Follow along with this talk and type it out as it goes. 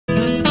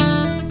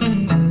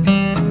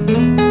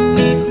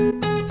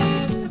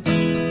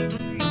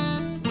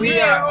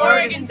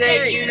Oregon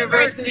State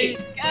University.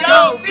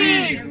 Go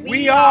Bees!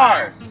 We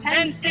are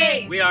Penn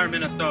State. We are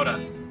Minnesota.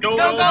 Go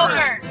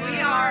Gophers! We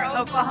are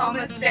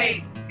Oklahoma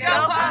State.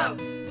 Go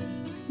Pokes!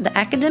 The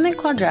academic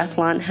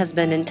quadrathlon has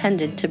been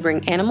intended to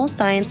bring animal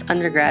science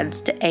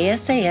undergrads to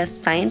ASAS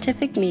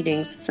scientific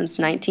meetings since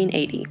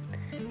 1980.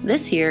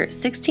 This year,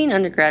 16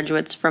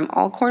 undergraduates from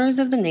all corners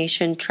of the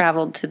nation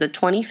traveled to the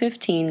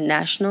 2015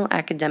 National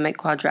Academic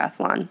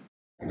Quadrathlon.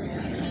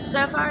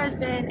 So far has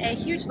been a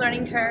huge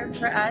learning curve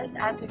for us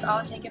as we've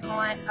all taken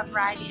on a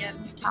variety of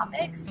new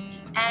topics,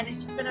 and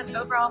it's just been an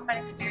overall fun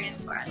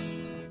experience for us.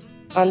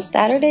 On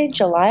Saturday,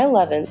 July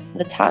 11th,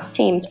 the top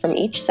teams from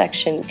each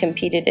section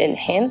competed in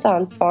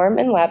hands-on farm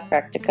and lab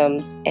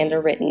practicums and a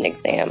written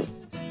exam.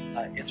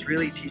 It's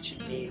really teaching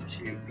me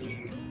to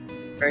be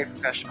very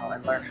professional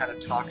and learn how to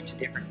talk to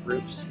different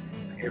groups.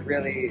 It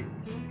really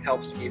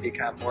helps me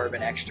become more of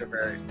an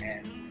extrovert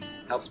and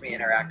helps me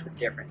interact with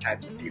different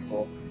types of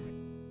people.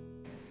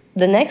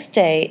 The next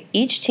day,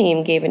 each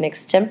team gave an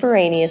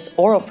extemporaneous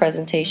oral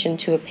presentation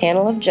to a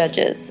panel of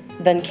judges,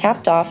 then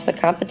capped off the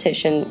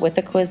competition with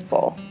a quiz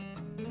bowl.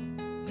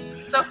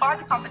 So far,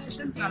 the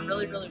competition's gone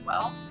really, really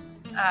well.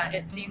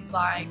 It seems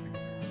like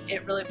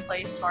it really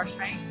plays to our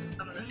strengths and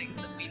some of the things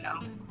that we know,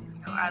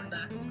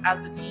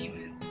 as a team.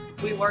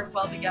 And we worked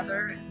well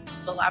together. And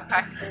the lab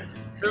practical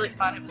was really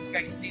fun. It was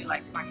great to do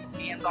like some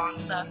hands-on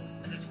stuff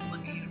instead of just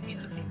looking at a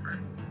piece of paper.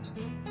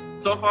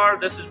 So far,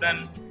 this has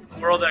been a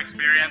world of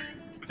experience.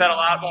 We've had a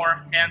lot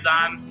more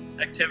hands-on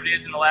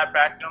activities in the lab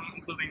practicum,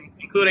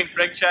 including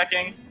prig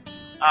checking,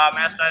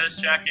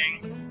 mastitis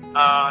checking,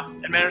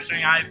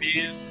 administering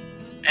IVs,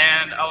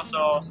 and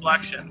also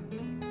selection.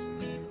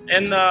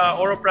 In the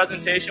oral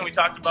presentation, we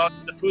talked about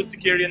the food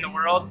security in the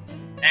world,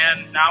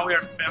 and now we are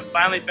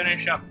finally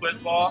finishing up quiz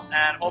ball,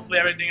 and hopefully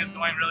everything is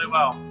going really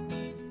well.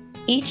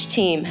 Each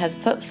team has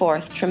put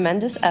forth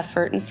tremendous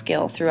effort and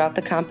skill throughout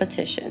the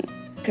competition.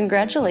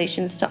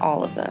 Congratulations to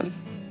all of them.